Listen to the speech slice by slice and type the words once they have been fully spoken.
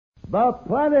The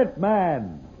Planet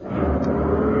Man.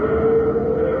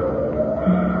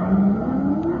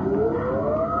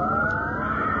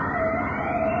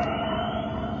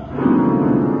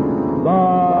 The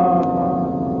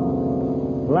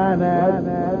Planet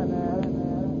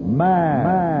Man.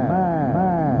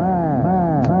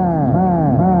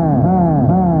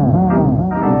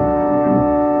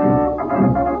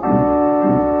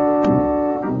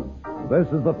 This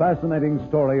is the fascinating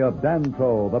story of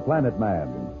Dantro, the Planet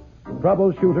Man,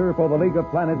 troubleshooter for the League of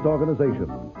Planets organization,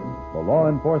 the law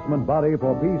enforcement body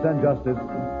for peace and justice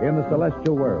in the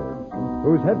celestial world,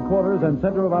 whose headquarters and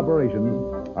center of operations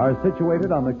are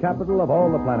situated on the capital of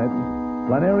all the planets,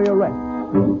 Planaria Rex.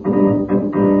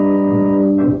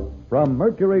 From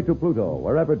Mercury to Pluto,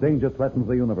 wherever danger threatens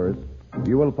the universe,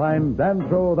 you will find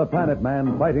Dantro, the Planet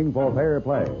Man, fighting for fair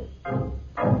play.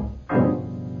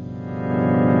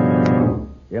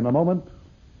 In a moment,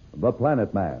 The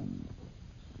Planet Man.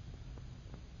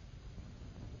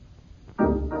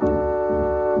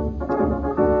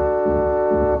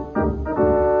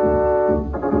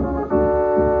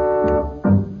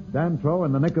 Dantro,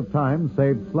 in the nick of time,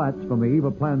 saved Slats from the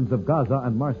evil plans of Gaza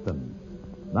and Marston.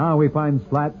 Now we find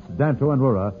Slats, Dantro, and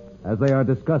Rura as they are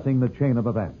discussing the chain of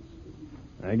events.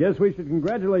 I guess we should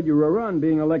congratulate you, Rura, on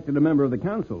being elected a member of the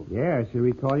council. Yeah, should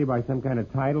we call you by some kind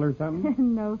of title or something?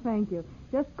 No, thank you.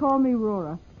 Just call me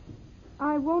Rura.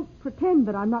 I won't pretend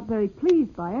that I'm not very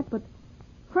pleased by it, but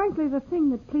frankly, the thing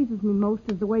that pleases me most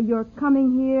is the way your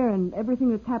coming here and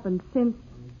everything that's happened since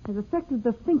has affected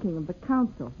the thinking of the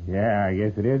council. Yeah, I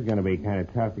guess it is going to be kind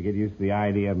of tough to get used to the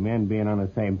idea of men being on the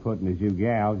same footing as you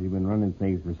gals. You've been running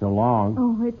things for so long.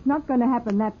 Oh, it's not going to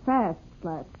happen that fast,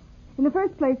 Slats. In the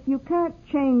first place, you can't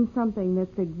change something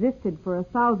that's existed for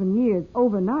 1,000 years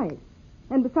overnight.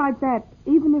 And besides that,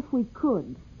 even if we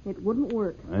could, it wouldn't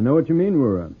work. I know what you mean,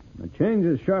 Rura. A change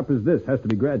as sharp as this has to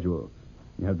be gradual.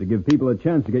 You have to give people a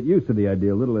chance to get used to the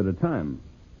idea a little at a time.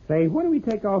 Say, when do we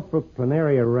take off for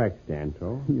Planaria Rex,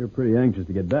 Dantro? You're pretty anxious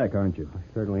to get back, aren't you? I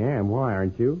certainly am. Why,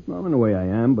 aren't you? Well, in a way I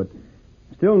am, but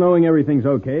still knowing everything's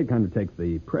okay kind of takes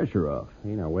the pressure off.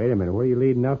 Hey, now, wait a minute. What are you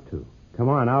leading up to? Come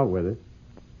on, out with it.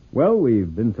 Well,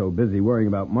 we've been so busy worrying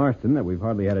about Marston that we've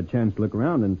hardly had a chance to look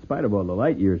around in spite of all the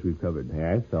light years we've covered.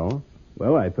 Yeah, so?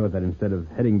 Well, I thought that instead of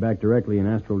heading back directly in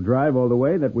astral drive all the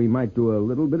way, that we might do a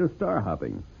little bit of star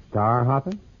hopping. Star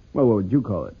hopping? Well, what would you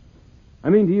call it? I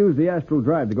mean, to use the astral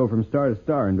drive to go from star to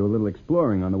star and do a little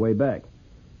exploring on the way back.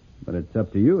 But it's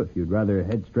up to you if you'd rather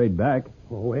head straight back.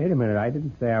 Well, wait a minute. I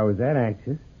didn't say I was that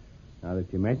anxious. Now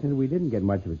that you mentioned it, we didn't get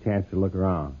much of a chance to look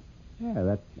around. Yeah,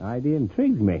 that idea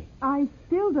intrigues me. I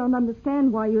still don't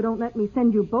understand why you don't let me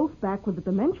send you both back with the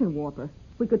Dimension Warper.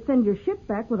 We could send your ship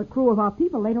back with a crew of our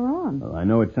people later on. Well, I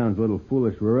know it sounds a little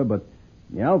foolish, Rura, but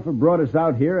the Alpha brought us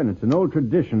out here, and it's an old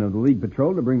tradition of the League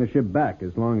Patrol to bring the ship back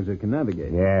as long as it can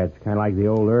navigate. Yeah, it's kind of like the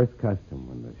old Earth custom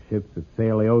when the ships would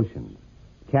sail the oceans.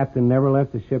 The captain never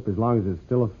left the ship as long as it's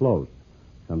still afloat.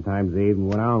 Sometimes they even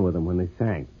went on with them when they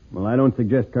sank. Well, I don't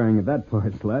suggest carrying it that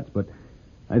far, Slats, but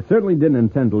I certainly didn't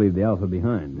intend to leave the Alpha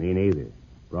behind. Me neither.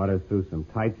 Brought us through some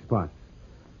tight spots.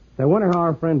 So I wonder how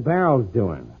our friend Barrow's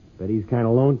doing. Bet he's kind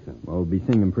of lonesome. Well, we'll be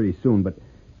seeing him pretty soon, but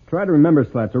try to remember,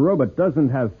 Slats, a robot doesn't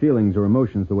have feelings or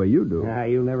emotions the way you do.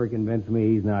 You'll never convince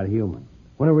me he's not human.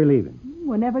 When are we leaving?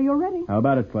 Whenever you're ready. How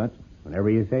about it, Slats? Whenever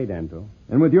you say, Dantro.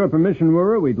 And with your permission,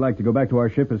 Rura, we'd like to go back to our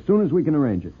ship as soon as we can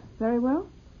arrange it. Very well.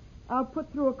 I'll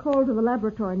put through a call to the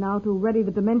laboratory now to ready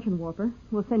the Dimension Warper.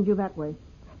 We'll send you that way.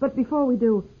 But before we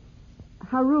do,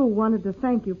 Haru wanted to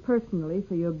thank you personally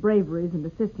for your braveries and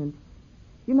assistance.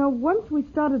 You know, once we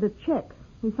started to check,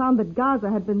 we found that Gaza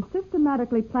had been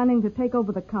systematically planning to take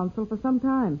over the council for some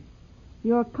time.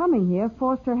 Your coming here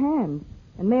forced her hand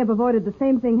and may have avoided the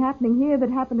same thing happening here that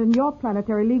happened in your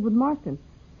planetary league with Marston.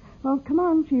 Well, come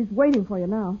on, she's waiting for you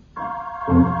now.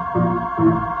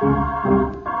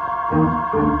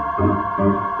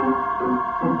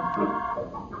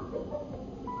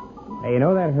 Hey, you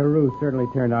know, that Haru certainly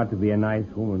turned out to be a nice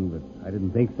woman, but I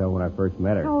didn't think so when I first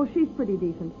met her. Oh, she's pretty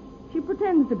decent. She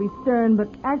pretends to be stern, but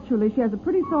actually she has a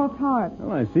pretty soft heart.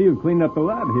 Well, I see you've cleaned up the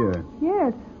lab here.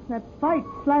 Yes, that fight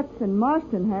Slats and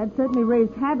Marston had certainly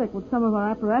raised havoc with some of our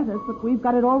apparatus, but we've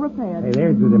got it all repaired. Hey,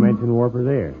 there's the Dimension Warper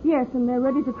there. Yes, and they're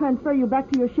ready to transfer you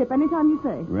back to your ship anytime you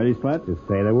say. Ready, Slats? Just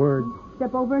say the word.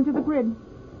 Step over into the grid.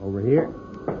 Over here.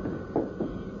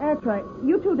 That's right.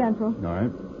 You too, Dantro. All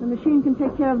right. The machine can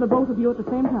take care of the both of you at the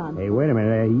same time. Hey, wait a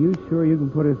minute. Are you sure you can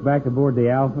put us back aboard the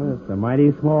Alpha? It's a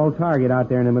mighty small target out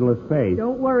there in the middle of space.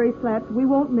 Don't worry, Slats. We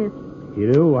won't miss. If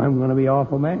you do, I'm going to be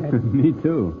awful mad. Me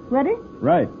too. Ready?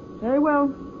 Right. Very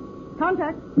well.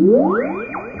 Contact.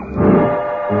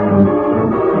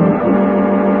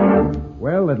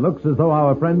 it looks as though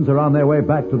our friends are on their way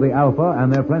back to the Alpha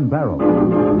and their friend Barrel.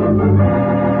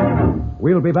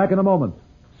 We'll be back in a moment,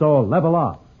 so level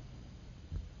off.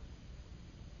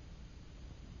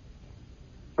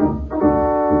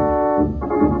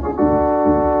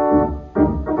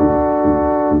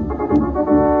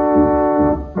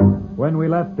 When we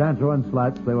left Dantro and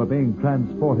Slats, they were being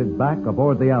transported back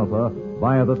aboard the Alpha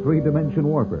via the three-dimension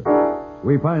warper.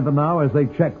 We find them now as they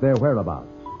check their whereabouts.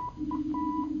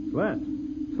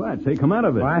 Slats, hey, come out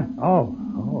of it. What? Oh,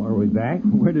 are we back?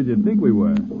 Where did you think we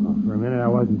were? Well, for a minute I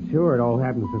wasn't sure. It all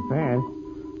happened so fast.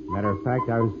 Matter of fact,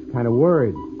 I was kind of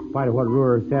worried. In spite of what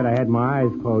Ruhr said, I had my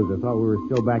eyes closed. I thought we were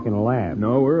still back in the lab.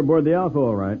 No, we're aboard the Alpha,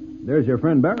 all right. There's your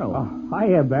friend Barrel. Oh,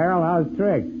 hiya, Barrel. How's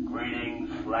Trix? Greetings,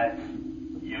 Slats.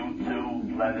 You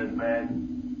too, Planet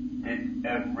Man. Did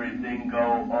everything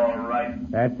go all right?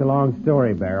 That's a long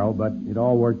story, Barrel, but it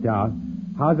all worked out.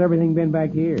 How's everything been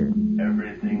back here?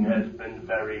 Everything has been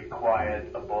very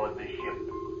quiet aboard the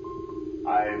ship.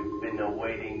 I've been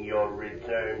awaiting your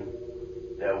return.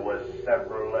 There were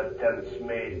several attempts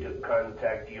made to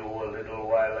contact you a little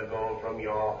while ago from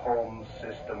your home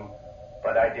system,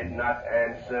 but I did not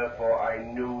answer, for I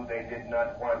knew they did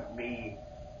not want me,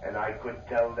 and I could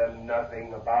tell them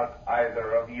nothing about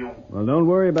either of you. Well, don't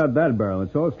worry about that, Barrel.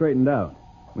 It's all straightened out.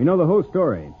 We know the whole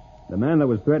story. The man that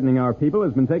was threatening our people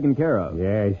has been taken care of.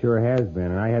 Yeah, he sure has been,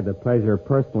 and I had the pleasure of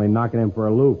personally knocking him for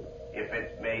a loop. If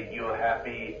it made you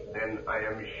happy, then I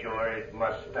am sure it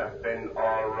must have been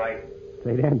all right.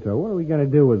 Say, Dantro, what are we going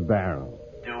to do with Barrel?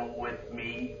 Do with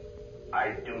me?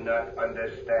 I do not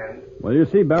understand. Well, you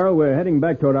see, Barrel, we're heading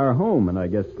back toward our home, and I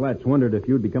guess Slats wondered if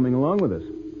you'd be coming along with us.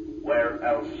 Where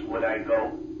else would I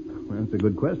go? Well, that's a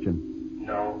good question.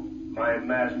 No. My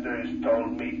masters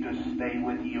told me to stay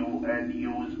with you and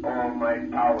use all my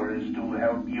powers to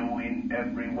help you in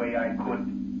every way I could.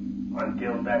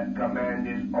 Until that command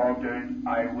is altered,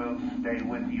 I will stay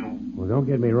with you. Well, don't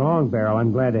get me wrong, Barrel.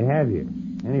 I'm glad to have you.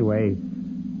 Anyway,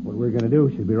 what we're going to do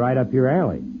should be right up your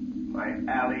alley. My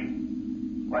alley?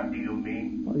 What do you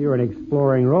mean? Well, you're an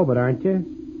exploring robot, aren't you?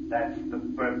 That's the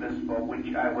purpose for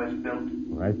which I was built.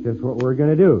 Well, that's just what we're going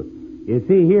to do. You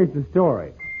see, here's the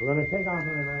story. We're going to take off in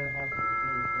a minute.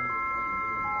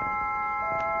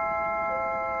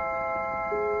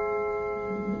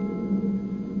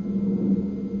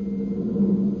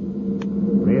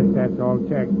 That's all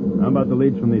checked. How about the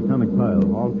leads from the atomic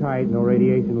pile? All tight. No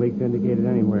radiation leaks indicated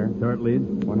anywhere. Start leads?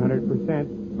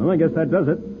 100%. Well, I guess that does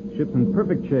it. Ship's in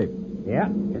perfect shape. Yeah.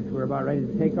 Guess we're about ready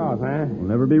to take off, huh? We'll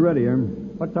never be ready,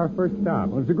 Erm. What's our first stop?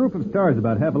 Well, it's a group of stars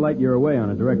about half a light year away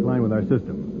on a direct line with our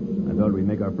system. I thought we'd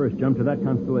make our first jump to that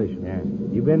constellation. Yeah.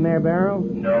 You been there, Barrel?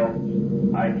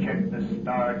 No. I checked the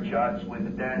star charts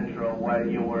with Dantro while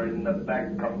you were in the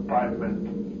back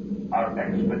compartment. Our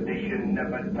expedition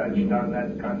never touched on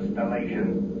that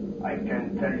constellation. I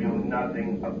can tell you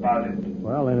nothing about it.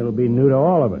 Well, then it'll be new to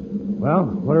all of us. Well,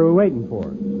 what are we waiting for?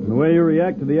 From the way you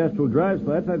react to the astral drive,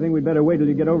 Slats, I think we'd better wait till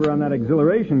you get over on that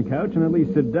exhilaration couch and at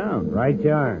least sit down. Right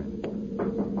you are.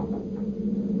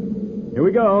 Here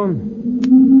we go.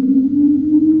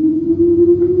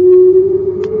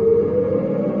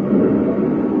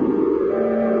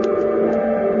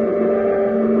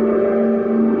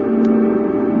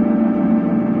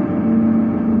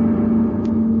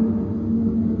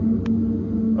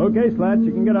 Okay, Slats,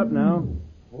 you can get up now.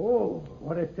 Oh,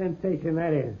 what a sensation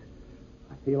that is.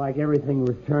 I feel like everything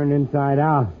was turned inside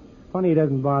out. Funny it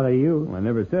doesn't bother you. Well, I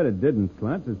never said it didn't,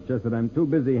 Slats. It's just that I'm too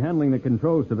busy handling the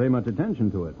controls to pay much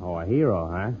attention to it. Oh, a hero,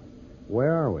 huh?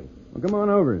 Where are we? Well, come on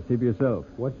over. See for yourself.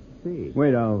 What's to see?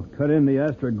 Wait, I'll cut in the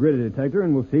Astra grid detector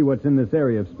and we'll see what's in this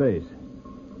area of space.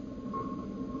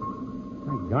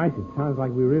 My gosh, it sounds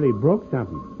like we really broke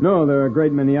something. No, there are a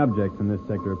great many objects in this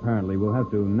sector, apparently. We'll have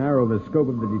to narrow the scope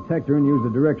of the detector and use the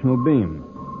directional beam.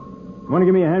 Want to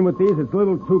give me a hand with these? It's a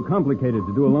little too complicated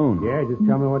to do alone. Yeah, just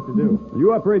tell me what to do.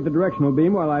 You operate the directional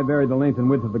beam while I vary the length and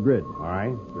width of the grid. All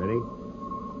right, ready?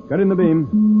 Cut in the beam.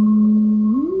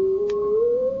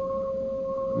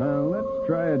 Now, let's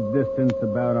try a distance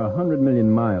about 100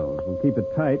 million miles. We'll keep it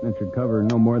tight, and it should cover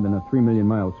no more than a 3 million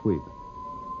mile sweep.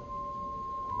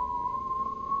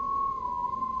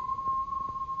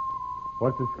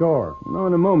 What's the score? No,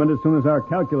 in a moment, as soon as our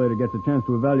calculator gets a chance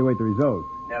to evaluate the results.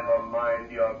 Never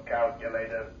mind your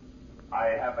calculator. I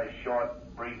have a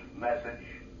short, brief message,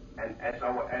 an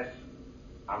SOS.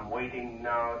 I'm waiting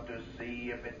now to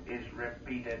see if it is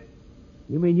repeated.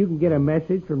 You mean you can get a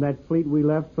message from that fleet we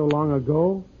left so long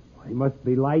ago? It must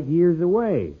be light years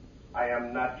away. I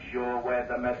am not sure where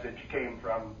the message came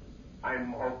from.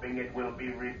 I'm hoping it will be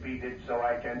repeated so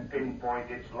I can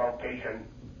pinpoint its location.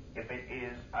 If it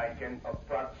is, I can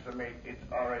approximate its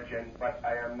origin, but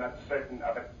I am not certain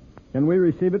of it. Can we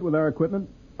receive it with our equipment?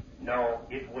 No,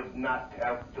 it would not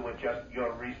help to adjust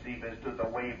your receivers to the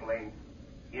wavelength.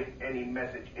 If any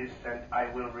message is sent, I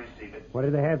will receive it. What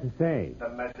did they have to say? The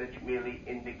message merely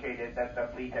indicated that the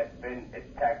fleet had been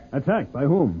attacked. Attacked? By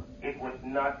whom? It would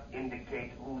not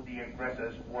indicate who the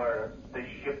aggressors were. The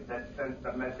ship that sent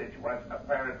the message was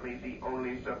apparently the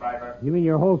only survivor. You mean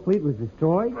your whole fleet was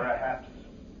destroyed? Perhaps.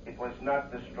 It was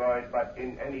not destroyed, but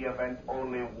in any event,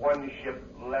 only one ship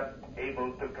left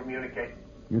able to communicate.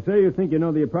 You say you think you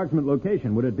know the approximate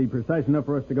location. Would it be precise enough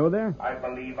for us to go there? I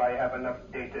believe I have enough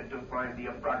data to find the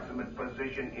approximate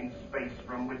position in space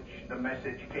from which the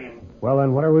message came. Well,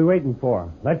 then what are we waiting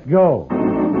for? Let's go.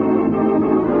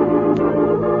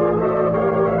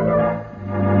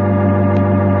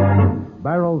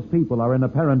 Barrel's people are in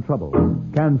apparent trouble.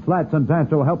 Can Slats and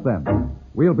Tanto help them?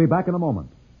 We'll be back in a moment.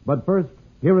 But first,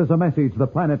 here is a message the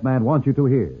Planet Man wants you to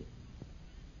hear.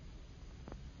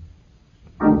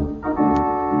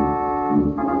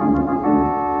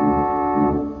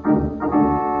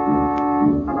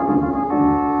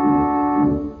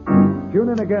 Tune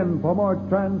in again for more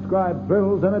transcribed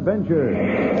thrills and adventures.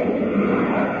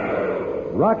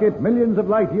 Rocket millions of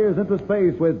light years into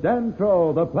space with Dan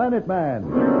Trow, the Planet Man.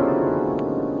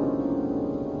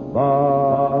 The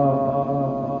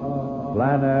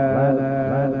Planet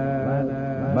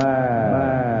Man.